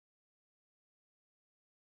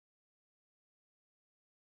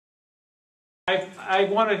I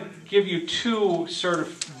want to give you two sort of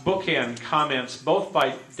bookend comments, both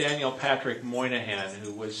by Daniel Patrick Moynihan,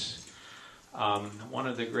 who was one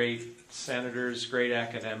of the great senators, great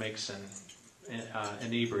academics, and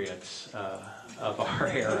inebriates of our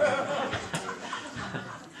era.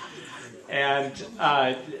 And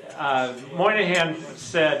Moynihan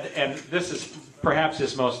said, and this is perhaps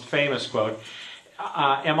his most famous quote,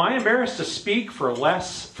 "Am I embarrassed to speak for a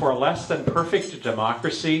less than perfect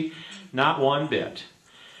democracy? Not one bit.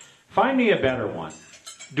 Find me a better one.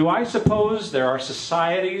 Do I suppose there are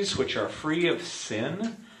societies which are free of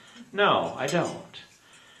sin? No, I don't.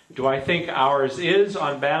 Do I think ours is,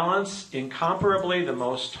 on balance, incomparably the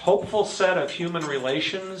most hopeful set of human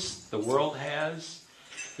relations the world has?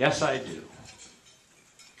 Yes, I do."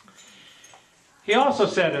 He also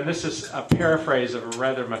said, and this is a paraphrase of a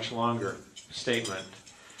rather much longer statement,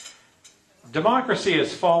 "Democracy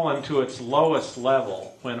has fallen to its lowest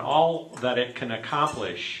level when all that it can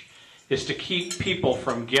accomplish is to keep people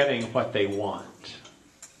from getting what they want."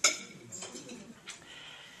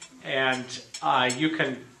 And you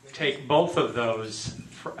can take both of those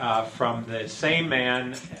from the same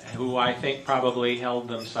man who I think probably held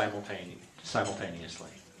them simultaneously.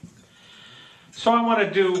 So I want to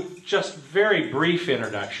do just very brief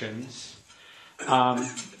introductions. And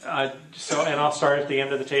I'll start at the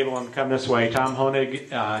end of the table and come this way. Tom Honig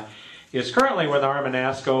is currently with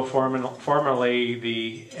Armanasco, formerly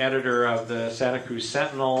the editor of the Santa Cruz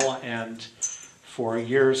Sentinel, and for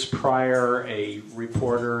years prior a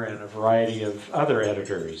reporter and a variety of other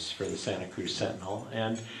editors for the Santa Cruz Sentinel,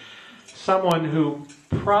 and someone who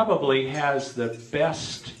probably has the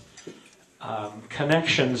best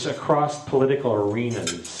connections across political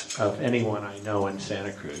arenas of anyone I know in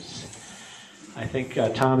Santa Cruz. I think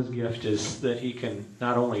Tom's gift is that he can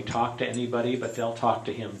not only talk to anybody, but they'll talk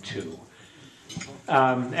to him too.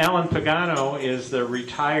 Alan Pagano is the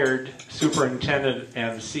retired superintendent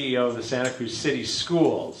and CEO of the Santa Cruz City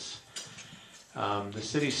Schools. The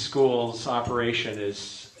city schools operation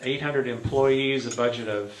is 800 employees, a budget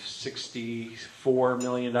of $64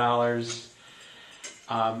 million.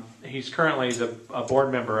 He's currently a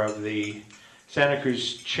board member of the Santa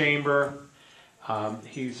Cruz Chamber.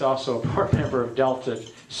 He's also a board member of Delta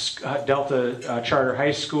Charter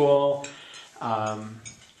High School.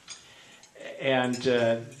 And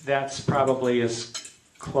that's probably as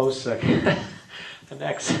close an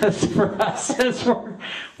access for us as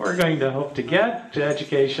we're going to hope to get to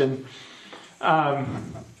education.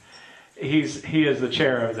 He is the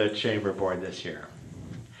chair of the Chamber Board this year.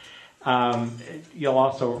 You'll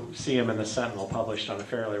also see him in the Sentinel, published on a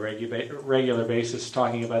fairly regular basis,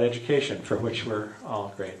 talking about education, for which we're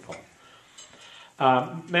all grateful.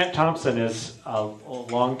 Matt Thompson is a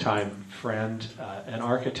longtime friend, an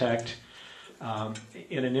architect.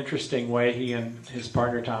 In an interesting way, he and his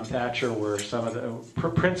partner Tom Thatcher were some of the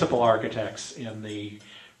principal architects in the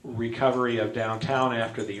recovery of downtown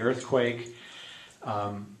after the earthquake.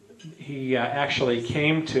 He actually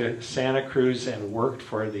came to Santa Cruz and worked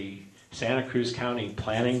for the Santa Cruz County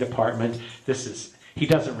Planning Department. He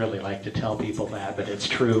doesn't really like to tell people that, but it's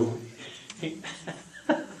true.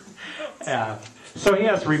 So he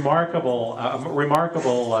has remarkable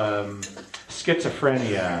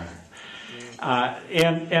schizophrenia.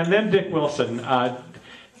 And then Dick Wilson.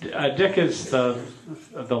 Dick is the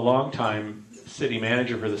longtime city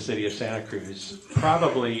manager for the city of Santa Cruz.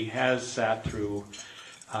 Probably has sat through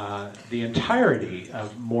the entirety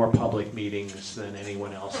of more public meetings than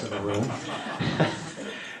anyone else in the room.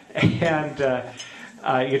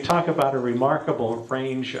 And you talk about a remarkable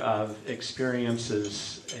range of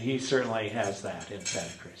experiences. He certainly has that in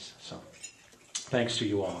Santa Cruz. So thanks to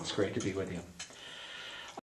you all. It's great to be with you.